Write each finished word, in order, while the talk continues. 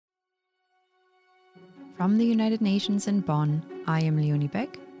From the United Nations in Bonn, I am Leonie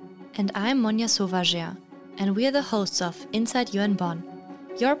Beck. And I'm Monja Sauvager, and we are the hosts of Inside UN Bonn,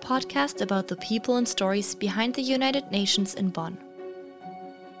 your podcast about the people and stories behind the United Nations in Bonn.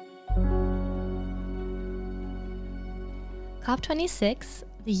 COP26,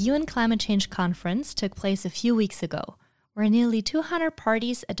 the UN Climate Change Conference, took place a few weeks ago, where nearly 200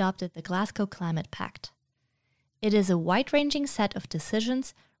 parties adopted the Glasgow Climate Pact. It is a wide-ranging set of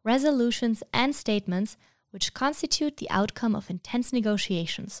decisions, resolutions, and statements which constitute the outcome of intense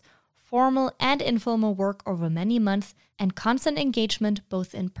negotiations, formal and informal work over many months, and constant engagement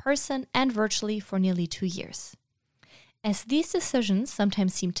both in person and virtually for nearly 2 years. As these decisions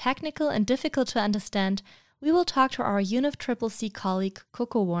sometimes seem technical and difficult to understand, we will talk to our UNFCCC colleague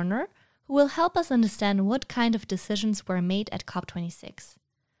Coco Warner, who will help us understand what kind of decisions were made at COP26.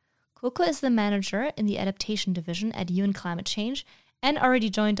 Coco is the manager in the Adaptation Division at UN Climate Change and already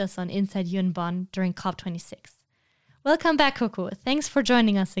joined us on Inside UN Bonn during COP26. Welcome back, Coco. Thanks for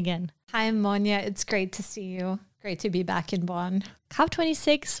joining us again. Hi, Monja. It's great to see you. Great to be back in Bonn.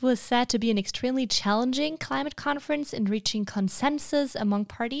 COP26 was said to be an extremely challenging climate conference in reaching consensus among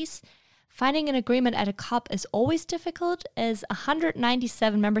parties. Finding an agreement at a COP is always difficult, as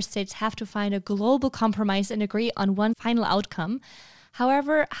 197 member states have to find a global compromise and agree on one final outcome.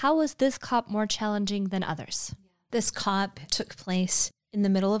 However, how was this COP more challenging than others? This COP took place in the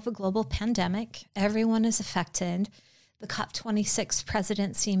middle of a global pandemic. Everyone is affected. The COP26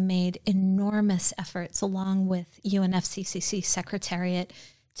 presidency made enormous efforts along with UNFCCC Secretariat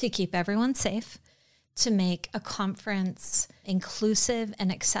to keep everyone safe, to make a conference inclusive and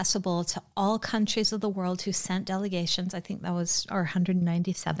accessible to all countries of the world who sent delegations. I think that was our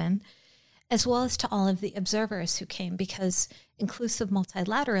 197, as well as to all of the observers who came, because inclusive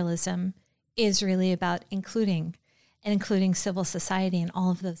multilateralism is really about including civil society and all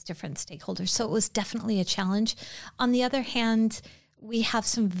of those different stakeholders. So it was definitely a challenge. On the other hand, we have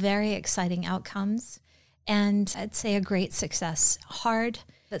some very exciting outcomes and I'd say a great success. Hard,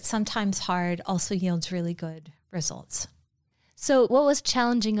 but sometimes hard also yields really good results. So what was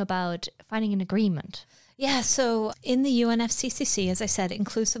challenging about finding an agreement? Yeah, so in the UNFCCC, as I said,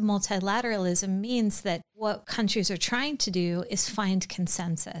 inclusive multilateralism means that what countries are trying to do is find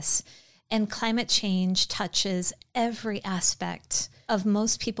consensus. And climate change touches every aspect of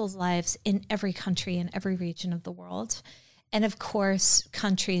most people's lives in every country, in every region of the world. And of course,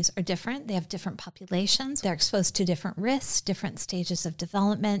 countries are different. They have different populations. They're exposed to different risks, different stages of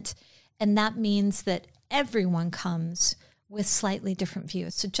development. And that means that everyone comes with slightly different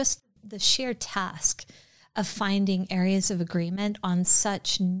views. So just the sheer task of finding areas of agreement on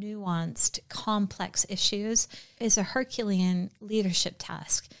such nuanced, complex issues is a Herculean leadership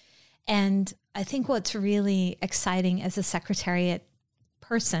task. And I think what's really exciting as a Secretariat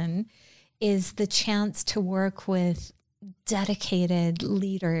person is the chance to work with dedicated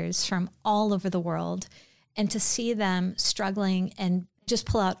leaders from all over the world and to see them struggling and just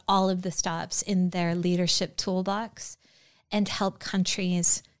pull out all of the stops in their leadership toolbox and help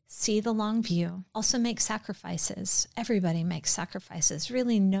countries see the long view, also make sacrifices. Everybody makes sacrifices.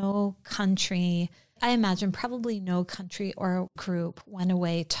 Really no country, I imagine probably no country or group went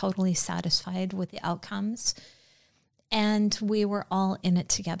away totally satisfied with the outcomes. And we were all in it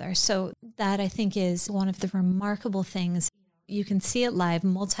together. So that I think is one of the remarkable things. You can see it live,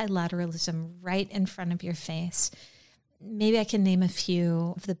 multilateralism right in front of your face. Maybe I can name a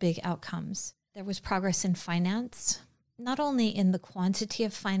few of the big outcomes. There was progress in finance, not only in the quantity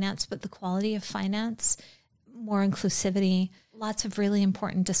of finance, but the quality of finance, more inclusivity, lots of really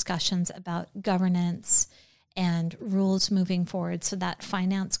important discussions about governance and rules moving forward. So that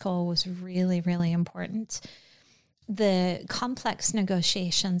finance goal was really, really important. The complex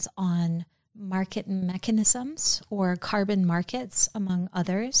negotiations on market mechanisms or carbon markets, among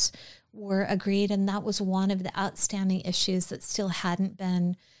others, were agreed. And that was one of the outstanding issues that still hadn't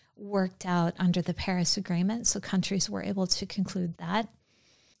been worked out under the Paris Agreement. So countries were able to conclude that.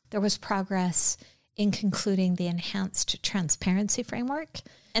 There was progress in concluding the enhanced transparency framework.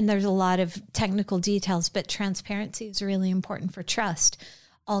 And there's a lot of technical details, but transparency is really important for trust.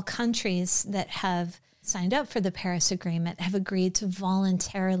 All countries that have signed up for the Paris Agreement have agreed to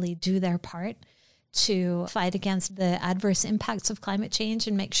voluntarily do their part to fight against the adverse impacts of climate change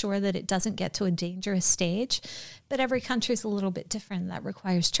and make sure that it doesn't get to a dangerous stage. But every country is a little bit different. That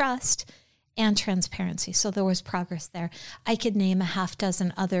requires trust and transparency. So there was progress there. I could name a half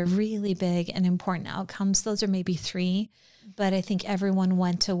dozen other really big and important outcomes. Those are maybe 3, but I think everyone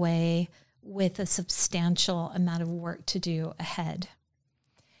went away with a substantial amount of work to do ahead.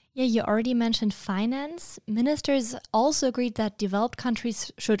 Yeah, you already mentioned finance. Ministers also agreed that developed countries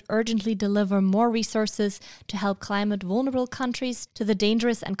should urgently deliver more resources to help climate vulnerable countries to the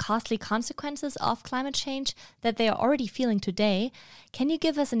dangerous and costly consequences of climate change that they are already feeling today. Can you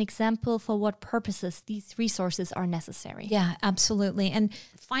give us an example for what purposes these resources are necessary? Yeah, absolutely. And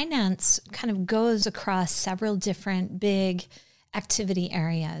finance kind of goes across several different big activity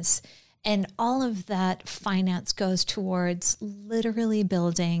areas. And all of that finance goes towards literally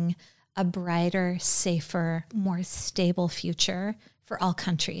building a brighter, safer, more stable future for all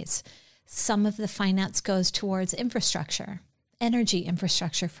countries. Some of the finance goes towards infrastructure, energy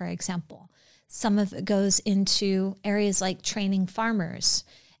infrastructure, for example. Some of it goes into areas like training farmers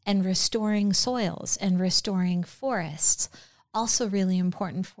and restoring soils and restoring forests. Also really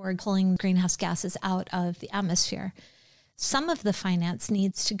important for pulling greenhouse gases out of the atmosphere. Some of the finance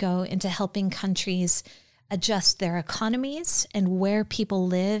needs to go into helping countries adjust their economies and where people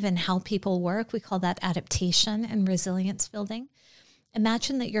live and how people work. We call that adaptation and resilience building.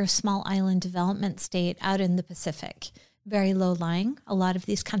 Imagine that you're a small island development state out in the Pacific, very low lying. A lot of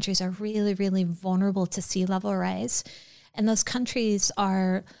these countries are really, really vulnerable to sea level rise. And those countries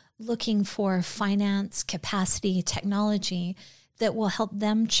are looking for finance, capacity, technology that will help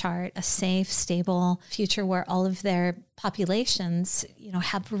them chart a safe, stable future where all of their populations,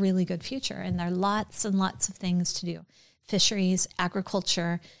 have a really good future. And there are lots and lots of things to do. Fisheries,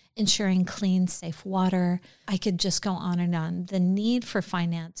 agriculture, ensuring clean, safe water. I could just go on and on. The need for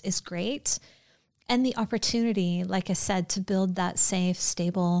finance is great. And the opportunity, like I said, to build that safe,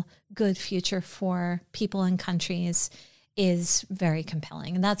 stable, good future for people and countries is very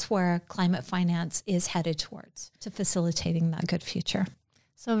compelling. And that's where climate finance is headed towards, to facilitating that good future.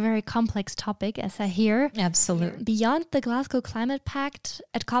 So a very complex topic, as I hear. Absolutely. Beyond the Glasgow Climate Pact,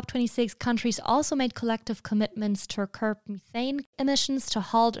 at COP26, countries also made collective commitments to curb methane emissions, to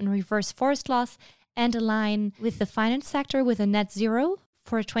halt and reverse forest loss, and align with the finance sector with a net zero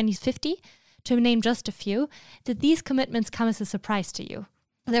for 2050, to name just a few. Did these commitments come as a surprise to you?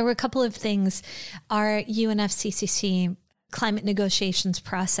 There were a couple of things. Our UNFCCC climate negotiations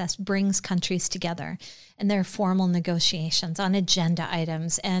process brings countries together, and there are formal negotiations on agenda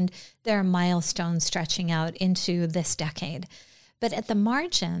items, and there are milestones stretching out into this decade. But at the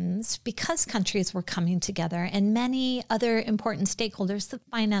margins, because countries were coming together and many other important stakeholders, the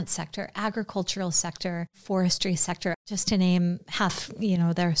finance sector, agricultural sector, forestry sector, just to name half,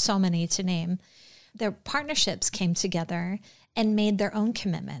 there are so many to name, their partnerships came together and made their own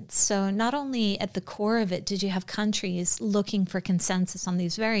commitments. So not only at the core of it did you have countries looking for consensus on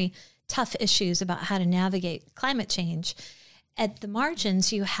these very tough issues about how to navigate climate change, at the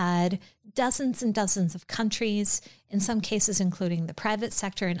margins you had dozens and dozens of countries, in some cases including the private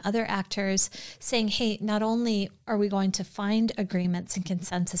sector and other actors, saying, hey, not only are we going to find agreements and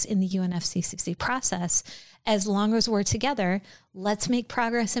consensus in the UNFCCC process, as long as we're together, let's make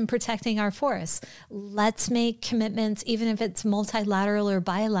progress in protecting our forests. Let's make commitments, even if it's multilateral or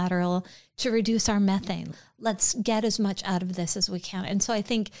bilateral, to reduce our methane. Let's get as much out of this as we can. And so I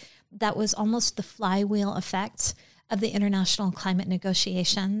think that was almost the flywheel effect of the international climate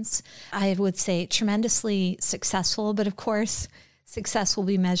negotiations. I would say tremendously successful, but of course, success will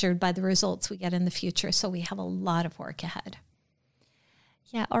be measured by the results we get in the future. So we have a lot of work ahead.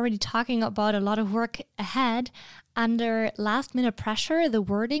 Yeah, already talking about a lot of work ahead. Under last-minute pressure, the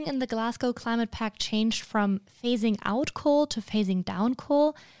wording in the Glasgow Climate Pact changed from phasing out coal to phasing down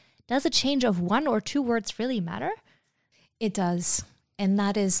coal. Does a change of one or two words really matter? It does. And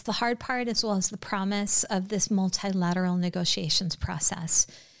that is the hard part, as well as the promise of this multilateral negotiations process.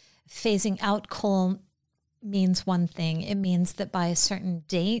 Phasing out coal means one thing. It means that by a certain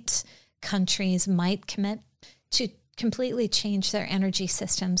date, countries might commit to completely change their energy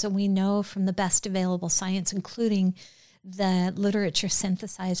systems. And we know from the best available science, including the literature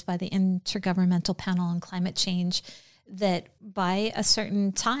synthesized by the Intergovernmental Panel on Climate Change, that by a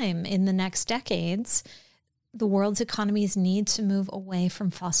certain time in the next decades, the world's economies need to move away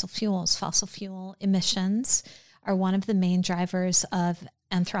from fossil fuels. Fossil fuel emissions are one of the main drivers of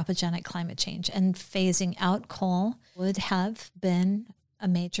anthropogenic climate change, and phasing out coal would have been a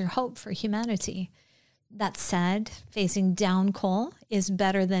major hope for humanity. That said, phasing down coal is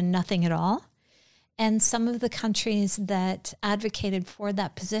better than nothing at all. And some of the countries that advocated for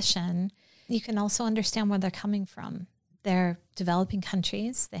that position, you can also understand where they're coming from. They're developing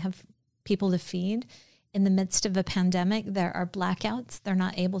countries. They have people to feed. In the midst of a pandemic, there are blackouts. They're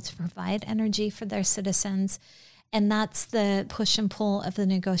not able to provide energy for their citizens. And that's the push and pull of the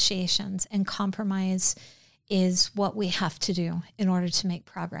negotiations. And compromise is what we have to do in order to make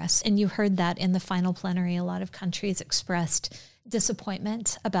progress. And you heard that in the final plenary. A lot of countries expressed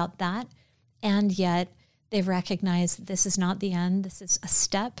disappointment about that. And yet they've recognized this is not the end. This is a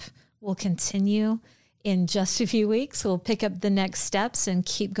step. We'll continue in just a few weeks. We'll pick up the next steps and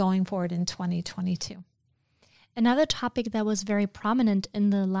keep going forward in 2022. Another topic that was very prominent in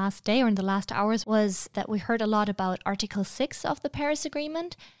the last day or in the last hours was that we heard a lot about Article 6 of the Paris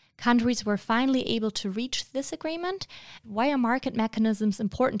Agreement. Countries were finally able to reach this agreement. Why are market mechanisms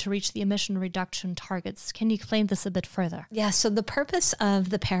important to reach the emission reduction targets? Can you explain this a bit further? Yeah, so the purpose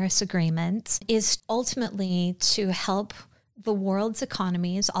of the Paris Agreement is ultimately to help the world's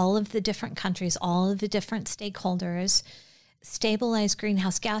economies, all of the different countries, all of the different stakeholders, stabilize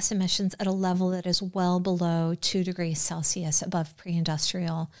greenhouse gas emissions at a level that is well below 2 degrees Celsius above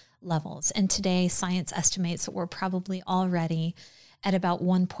pre-industrial levels. And today, science estimates that we're probably already at about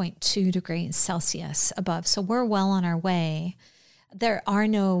 1.2 degrees Celsius above. So we're well on our way. There are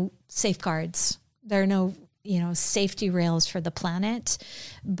no safeguards. There are no, safety rails for the planet,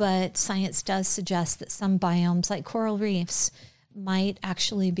 but science does suggest that some biomes like coral reefs might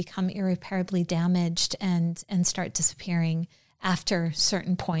actually become irreparably damaged and start disappearing after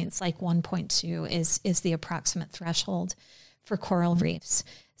certain points, like 1.2 is the approximate threshold for coral reefs.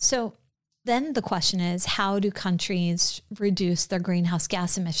 So then the question is, how do countries reduce their greenhouse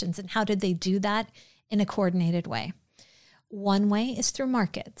gas emissions, and how did they do that in a coordinated way? One way is through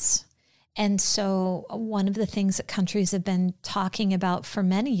markets. And so one of the things that countries have been talking about for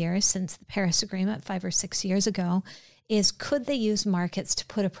many years, since the Paris Agreement 5 or 6 years ago, is could they use markets to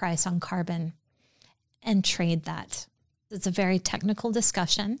put a price on carbon and trade that? It's a very technical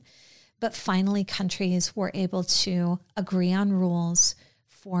discussion, but finally countries were able to agree on rules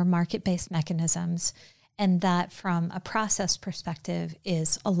for market-based mechanisms, and that from a process perspective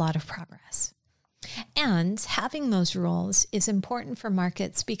is a lot of progress. And having those rules is important for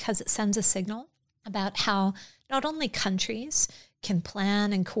markets because it sends a signal about how not only countries can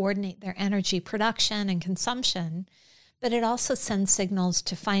plan and coordinate their energy production and consumption, but it also sends signals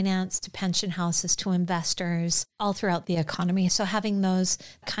to finance, to pension houses, to investors all throughout the economy. So having those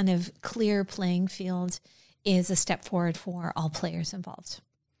kind of clear playing fields is a step forward for all players involved.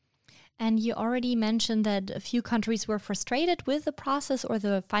 And you already mentioned that a few countries were frustrated with the process or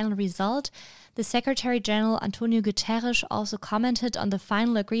the final result. The Secretary General Antonio Guterres also commented on the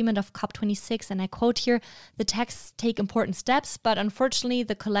final agreement of COP26, and I quote here, "The texts take important steps, but unfortunately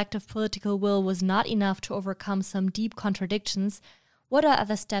the collective political will was not enough to overcome some deep contradictions. What are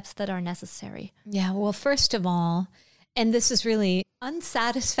other steps that are necessary?" Yeah, well, first of all, and this is really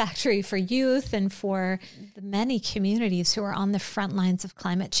unsatisfactory for youth and for the many communities who are on the front lines of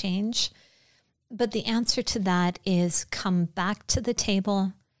climate change. But the answer to that is come back to the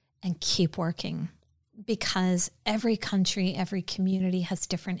table and keep working, because every country, every community has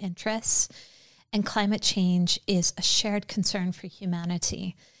different interests, and climate change is a shared concern for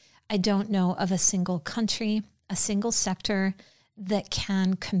humanity. I don't know of a single country, a single sector that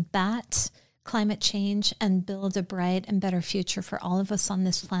can combat climate change and build a bright and better future for all of us on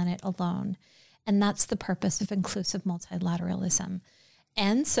this planet alone. And that's the purpose of inclusive multilateralism.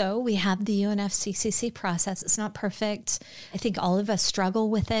 And so we have the UNFCCC process. It's not perfect. I think all of us struggle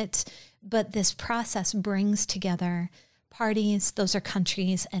with it, but this process brings together parties, those are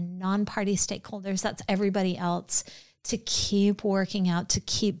countries, and non-party stakeholders, that's everybody else, to keep working out, to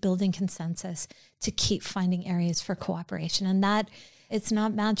keep building consensus, to keep finding areas for cooperation. And that it's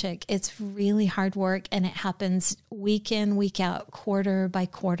not magic. It's really hard work, and it happens week in, week out, quarter by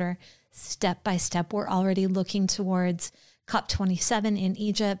quarter, step by step. We're already looking towards COP27 in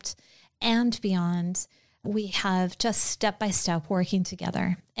Egypt and beyond. We have just step by step working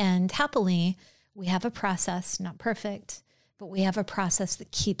together. And happily, we have a process, not perfect, but we have a process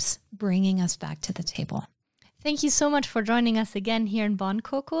that keeps bringing us back to the table. Thank you so much for joining us again here in Bonn,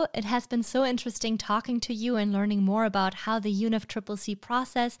 Coco. It has been so interesting talking to you and learning more about how the UNFCCC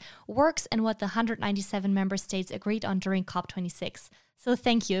process works and what the 197 member states agreed on during COP26. So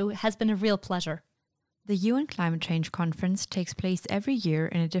thank you. It has been a real pleasure. The UN Climate Change Conference takes place every year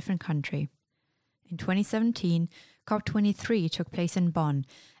in a different country. In 2017, COP23 took place in Bonn,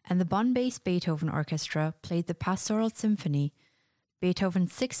 and the Bonn-based Beethoven Orchestra played the Pastoral Symphony,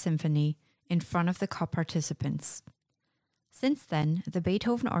 Beethoven's Sixth Symphony, in front of the COP participants. Since then, the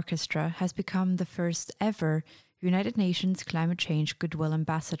Beethoven Orchestra has become the first ever United Nations Climate Change Goodwill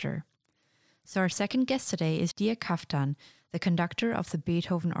Ambassador. So our second guest today is Dia Kaftan, the conductor of the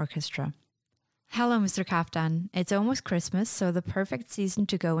Beethoven Orchestra. Hello, Mr. Kaftan. It's almost Christmas, so the perfect season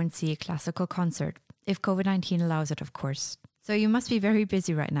to go and see a classical concert, if COVID-19 allows it, of course. So you must be very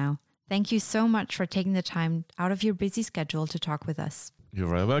busy right now. Thank you so much for taking the time out of your busy schedule to talk with us. You're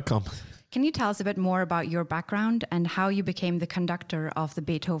very welcome. Can you tell us a bit more about your background and how you became the conductor of the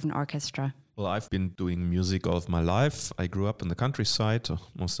Beethoven Orchestra? Well, I've been doing music all of my life. I grew up in the countryside,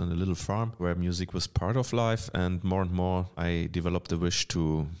 almost on a little farm where music was part of life. And more I developed the wish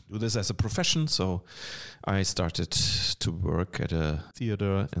to do this as a profession. So I started to work at a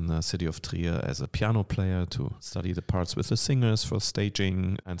theater in the city of Trier as a piano player to study the parts with the singers for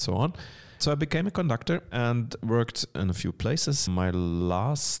staging and so on. So I became a conductor and worked in a few places. My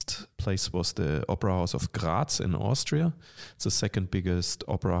last place was the Opera House of Graz in Austria. It's the second biggest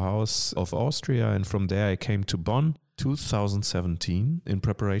opera house of Austria. And from there I came to Bonn 2017 in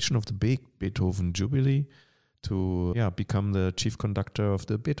preparation of the big Beethoven Jubilee to become the chief conductor of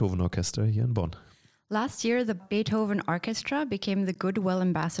the Beethoven Orchestra here in Bonn. Last year, the Beethoven Orchestra became the Goodwill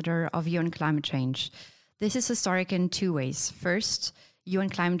Ambassador of UN Climate Change. This is historic in two ways. First, UN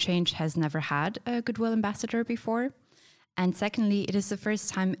Climate Change has never had a Goodwill Ambassador before. And secondly, it is the first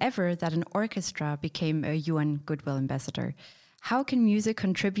time ever that an orchestra became a UN Goodwill Ambassador. How can music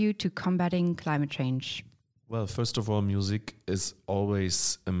contribute to combating climate change? Well, first of all, music is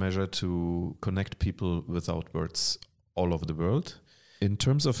always a measure to connect people without words all over the world. In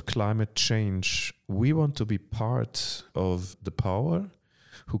terms of climate change, we want to be part of the power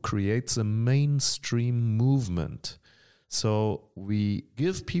who creates a mainstream movement. So we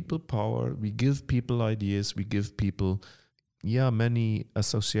give people power, we give people ideas, we give people, many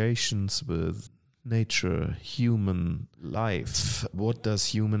associations with nature, human life. What does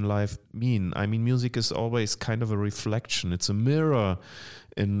human life mean? I mean, music is always kind of a reflection. It's a mirror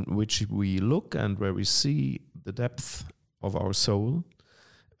in which we look and where we see the depth of our soul.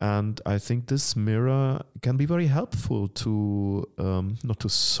 And I think this mirror can be very helpful to not to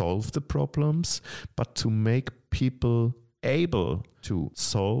solve the problems, but to make people able to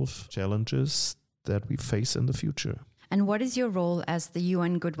solve challenges that we face in the future. And what is your role as the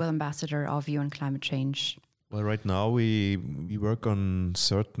UN Goodwill Ambassador of UN Climate Change? Well, right now we work on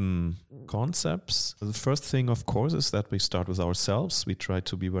certain concepts. The first thing, of course, is that we start with ourselves. We try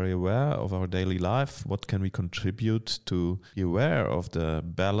to be very aware of our daily life. What can we contribute to be aware of the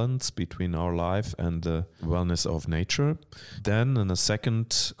balance between our life and the wellness of nature? Then in a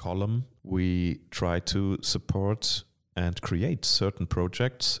second column, we try to support and create certain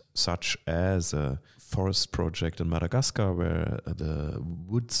projects, such as a forest project in Madagascar where the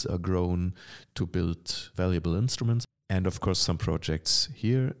woods are grown to build valuable instruments. And of course, some projects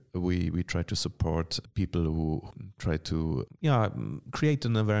here, we try to support people who try to create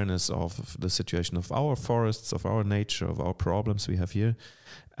an awareness of the situation of our forests, of our nature, of our problems we have here.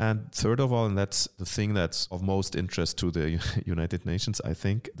 And third of all, and that's the thing that's of most interest to the United Nations, I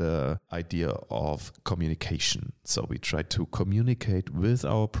think, the idea of communication. So we try to communicate with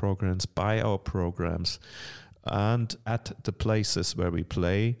our programs, by our programs, and at the places where we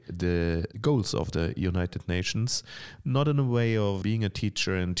play the goals of the United Nations, not in a way of being a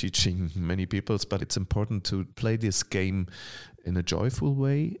teacher and teaching many people, but it's important to play this game in a joyful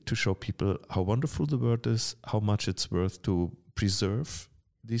way to show people how wonderful the world is, how much it's worth to preserve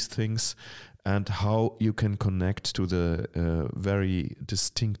these things, and how you can connect to the very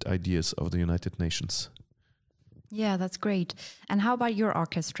distinct ideas of the United Nations. Yeah, that's great. And how about your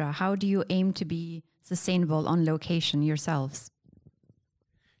orchestra? How do you aim to be sustainable on location yourselves?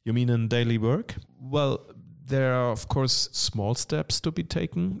 You mean in daily work? Well, there are, of course, small steps to be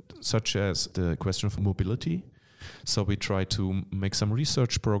taken, such as the question of mobility. So we try to make some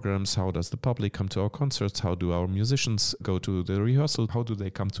research programs. How does the public come to our concerts? How do our musicians go to the rehearsal? How do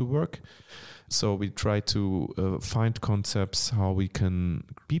they come to work? So we try to find concepts how we can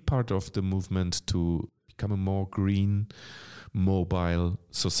be part of the movement to become a more green, mobile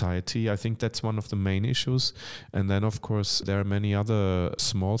society. I think that's one of the main issues. And then, of course, there are many other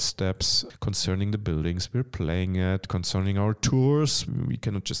small steps concerning the buildings we're playing at, concerning our tours. We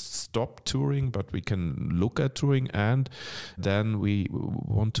cannot just stop touring, but we can look at touring. And then we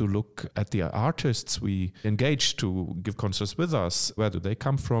want to look at the artists we engage to give concerts with us. Where do they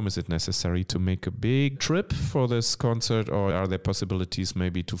come from? Is it necessary to make a big trip for this concert, or are there possibilities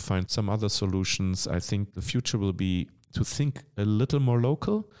maybe to find some other solutions? I think the future will be to think a little more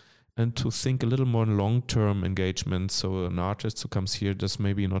local and to think a little more long-term engagement. So an artist who comes here does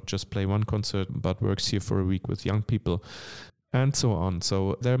maybe not just play one concert, but works here for a week with young people and so on.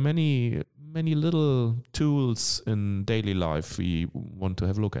 So there are many, many little tools in daily life we want to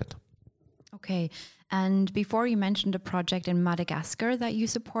have a look at. Okay. And before you mentioned a project in Madagascar that you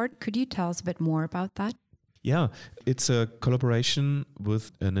support, could you tell us a bit more about that? Yeah, it's a collaboration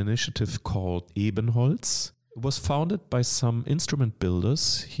with an initiative called Ebenholz. It was founded by some instrument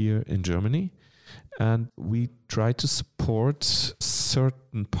builders here in Germany, and we try to support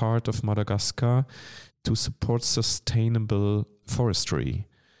certain part of Madagascar to support sustainable forestry.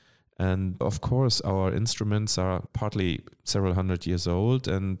 And of course, our instruments are partly several hundred years old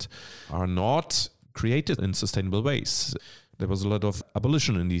and are not created in sustainable ways. There was a lot of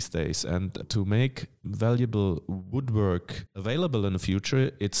abolition in these days, and to make valuable woodwork available in the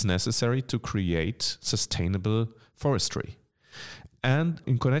future, it's necessary to create sustainable forestry. And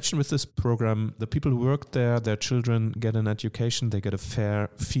in connection with this program, the people who work there, their children get an education, they get a fair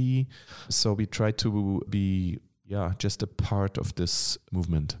fee. So we try to be, just a part of this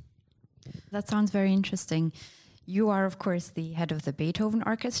movement. That sounds very interesting. You are, of course, the head of the Beethoven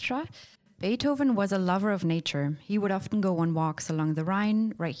Orchestra. Beethoven was a lover of nature. He would often go on walks along the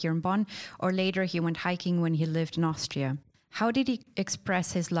Rhine, right here in Bonn, or later he went hiking when he lived in Austria. How did he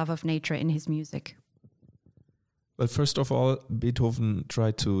express his love of nature in his music? Well, first of all, Beethoven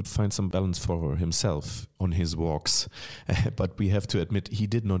tried to find some balance for himself on his walks. But we have to admit, he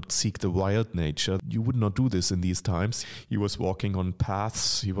did not seek the wild nature. You would not do this in these times. He was walking on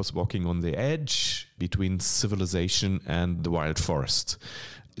paths. He was walking on the edge between civilization and the wild forest.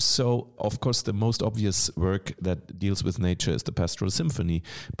 So, of course, the most obvious work that deals with nature is the Pastoral Symphony.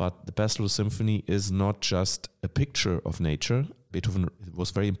 But the Pastoral Symphony is not just a picture of nature. Beethoven, it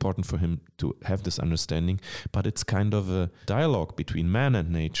was very important for him to have this understanding, but it's kind of a dialogue between man and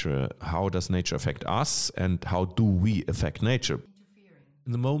nature. How does nature affect us, and how do we affect nature?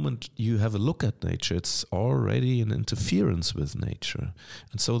 In the moment you have a look at nature, it's already an interference with nature.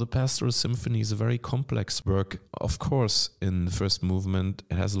 And so the Pastoral Symphony is a very complex work. Of course, in the first movement,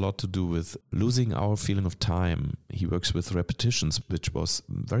 it has a lot to do with losing our feeling of time. He works with repetitions, which was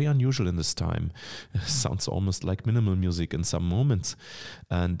very unusual in this time. It sounds almost like minimal music in some moments.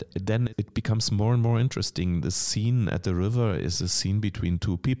 And then it becomes more and more interesting. The scene at the river is a scene between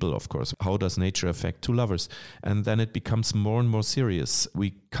two people, of course. How does nature affect two lovers? And then it becomes more and more serious.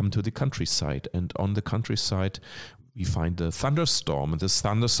 We come to the countryside, and on the countryside we find a thunderstorm, and this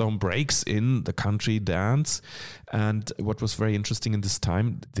thunderstorm breaks in the country dance. And what was very interesting in this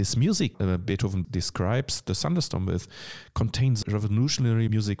time, this music Beethoven describes the thunderstorm with contains revolutionary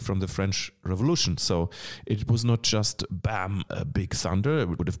music from the French Revolution. So it was not just bam, a big thunder.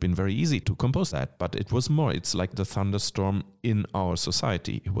 It would have been very easy to compose that, but it was more. It's like the thunderstorm in our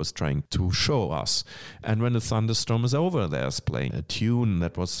society. He was trying to show us. And when the thunderstorm is over, there's playing a tune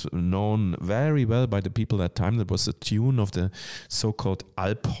that was known very well by the people at that time. That was a tune of the so-called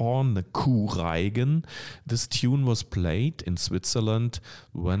Alphorn, the Kuhreigen. This tune was played in Switzerland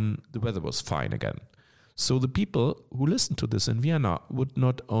when the weather was fine again. So the people who listened to this in Vienna would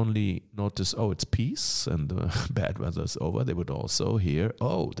not only notice, oh, it's peace and the bad weather's over, they would also hear,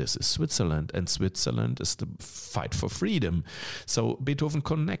 oh, this is Switzerland, and Switzerland is the fight for freedom. So Beethoven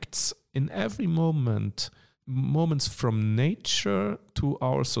connects in every moments from nature to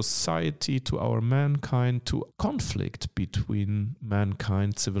our society, to our mankind, to conflict between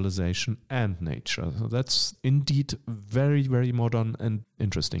mankind, civilization, and nature. So that's indeed very, very modern and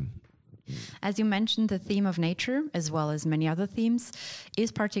interesting. As you mentioned, the theme of nature, as well as many other themes,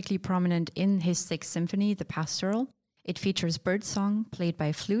 is particularly prominent in his Sixth Symphony, the Pastoral. It features birdsong played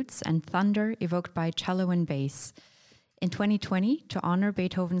by flutes and thunder evoked by cello and bass. In 2020, to honor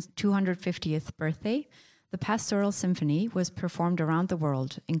Beethoven's 250th birthday, the Pastoral Symphony was performed around the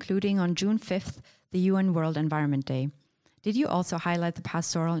world, including on June 5th, the UN World Environment Day. Did you also highlight the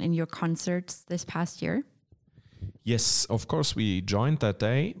Pastoral in your concerts this past year? Yes, of course, we joined that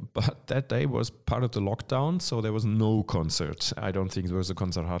day, but that day was part of the lockdown, so there was no concert. I don't think there was a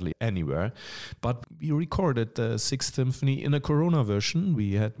concert hardly anywhere. But we recorded the Sixth Symphony in a Corona version.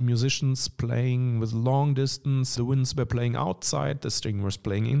 We had musicians playing with long distance. The winds were playing outside, the string was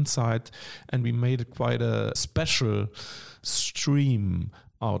playing inside, and we made it quite a special stream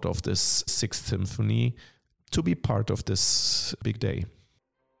out of this Sixth Symphony to be part of this big day.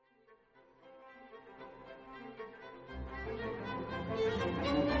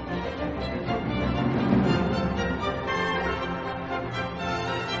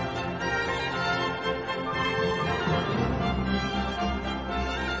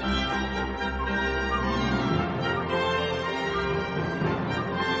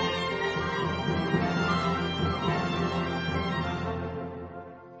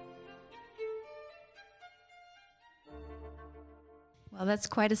 Well, that's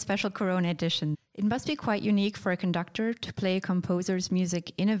quite a special Corona edition. It must be quite unique for a conductor to play a composer's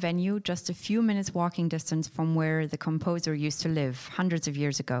music in a venue just a few minutes walking distance from where the composer used to live hundreds of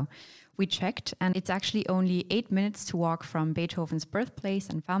years ago. We checked, and it's actually only 8 minutes to walk from Beethoven's birthplace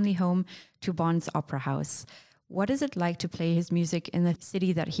and family home to Bonn's Opera House. What is it like to play his music in the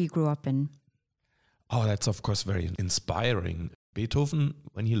city that he grew up in? Oh, that's of course very inspiring. Beethoven,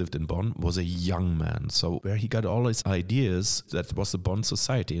 when he lived in Bonn, was a young man. So where he got all his ideas, that was the Bonn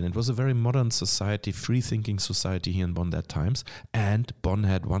society. And it was a very modern society, free-thinking society here in Bonn that times. And Bonn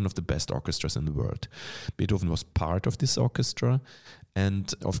had one of the best orchestras in the world. Beethoven was part of this orchestra.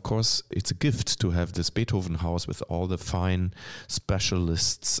 And of course, it's a gift to have this Beethoven house with all the fine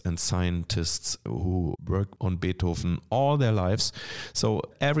specialists and scientists who work on Beethoven all their lives. So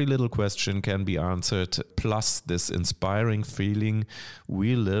every little question can be answered, plus this inspiring feeling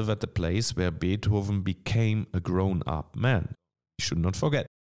we live at the place where Beethoven became a grown-up man. You should not forget.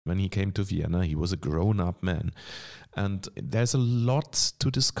 When he came to Vienna, he was a grown-up man. And there's a lot to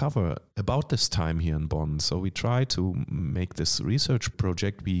discover about this time here in Bonn. So we tried to make this research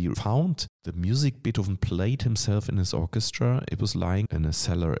project. We found the music Beethoven played himself in his orchestra. It was lying in a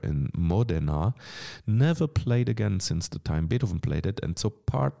cellar in Modena, never played again since the time Beethoven played it. And so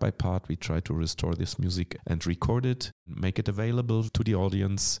part by part, we tried to restore this music and record it, make it available to the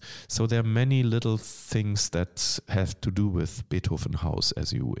audience. So there are many little things that have to do with Beethoven House,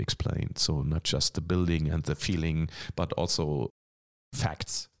 as you explained. So not just the building and the feeling, but also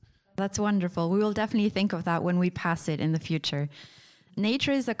facts. That's wonderful. We will definitely think of that when we pass it in the future.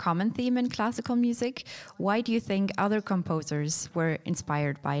 Nature is a common theme in classical music. Why do you think other composers were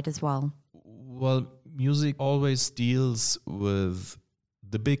inspired by it as well? Well, music always deals with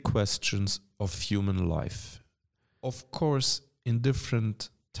the big questions of human life. Of course, in different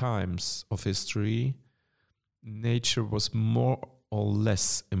times of history, nature was more or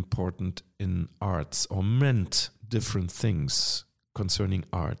less important in arts, or meant different things concerning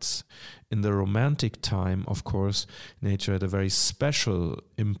arts. In the Romantic time, of course, nature had a very special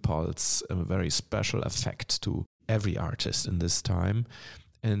impulse, a very special effect to every artist in this time.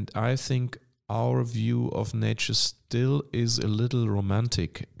 And I think our view of nature still is a little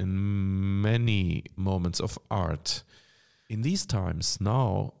romantic in many moments of art. In these times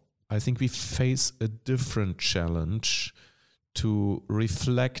now, I think we face a different challenge to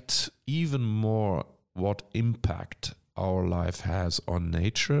reflect even more what impact our life has on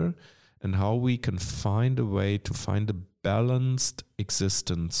nature and how we can find a way to find a balanced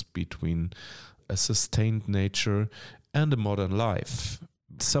existence between a sustained nature and a modern life.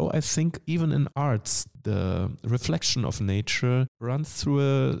 So I think even in arts, the reflection of nature runs through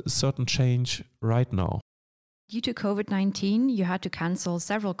a certain change right now. Due to COVID-19, you had to cancel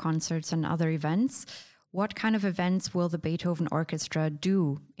several concerts and other events. What kind of events will the Beethoven Orchestra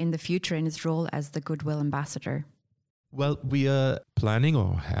do in the future in its role as the Goodwill Ambassador? Well, we are planning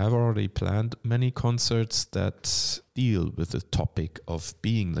or have already planned many concerts that deal with the topic of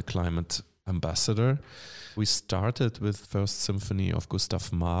being the climate ambassador. We started with First Symphony of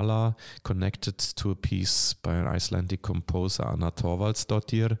Gustav Mahler, connected to a piece by an Icelandic composer, Anna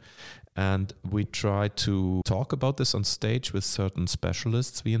Thorvaldsdottir. And we try to talk about this on stage with certain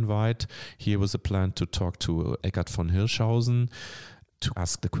specialists we invite. Here was a plan to talk to Eckhard von Hirschhausen, to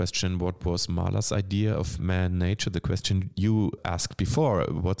ask the question, what was Mahler's idea of man-nature? The question you asked before,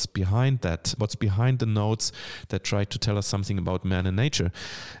 what's behind that? What's behind the notes that try to tell us something about man and nature?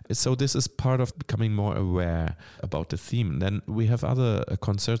 So this is part of becoming more aware about the theme. Then we have other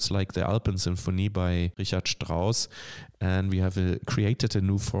concerts like the Alpensymphonie by Richard Strauss, and we have created a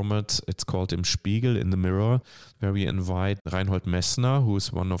new format. It's called Im Spiegel, in the mirror, where we invite Reinhold Messner, who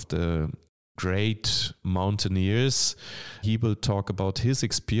is one of the great mountaineers. He will talk about his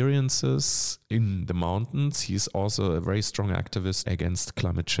experiences in the mountains. He's also a very strong activist against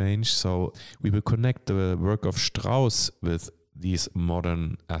climate change. So we will connect the work of Strauss with these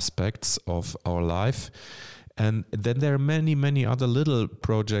modern aspects of our life. And then there are many, many other little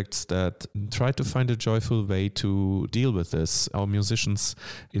projects that try to find a joyful way to deal with this. Our musicians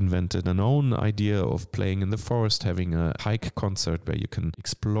invented an own idea of playing in the forest, having a hike concert where you can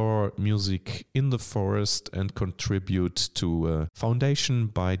explore music in the forest and contribute to a foundation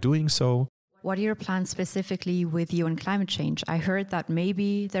by doing so. What are your plans specifically with UN Climate Change? I heard that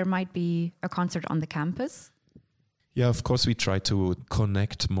maybe there might be a concert on the campus. Yeah, of course, we try to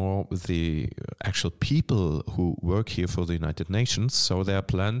connect more with the actual people who work here for the United Nations. So there are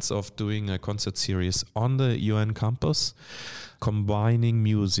plans of doing a concert series on the UN campus, combining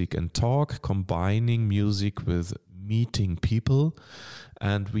music and talk, combining music with meeting people.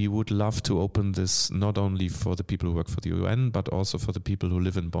 And we would love to open this not only for the people who work for the UN, but also for the people who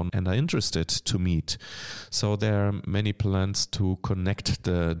live in Bonn and are interested to meet. So there are many plans to connect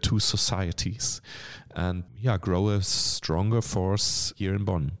the two societies and grow a stronger force here in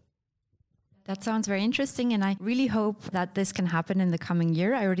Bonn. That sounds very interesting, and I really hope that this can happen in the coming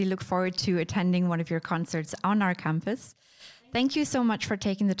year. I already look forward to attending one of your concerts on our campus. Thank you so much for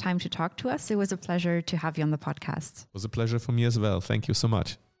taking the time to talk to us. It was a pleasure to have you on the podcast. It was a pleasure for me as well. Thank you so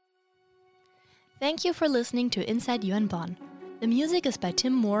much. Thank you for listening to Inside UN Bonn. The music is by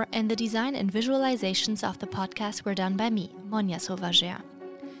Tim Moore, and the design and visualizations of the podcast were done by me, Monja Sauvager.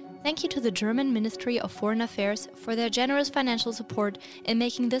 Thank you to the German Ministry of Foreign Affairs for their generous financial support in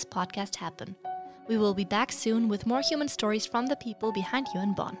making this podcast happen. We will be back soon with more human stories from the people behind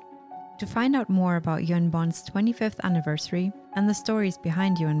UN Bonn. To find out more about UN Bonn's 25th anniversary and the stories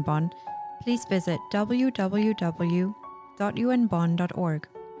behind UN Bonn, please visit www.unbonn.org.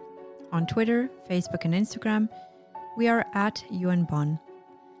 On Twitter, Facebook and Instagram, we are at UN Bonn.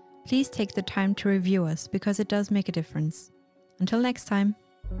 Please take the time to review us because it does make a difference. Until next time.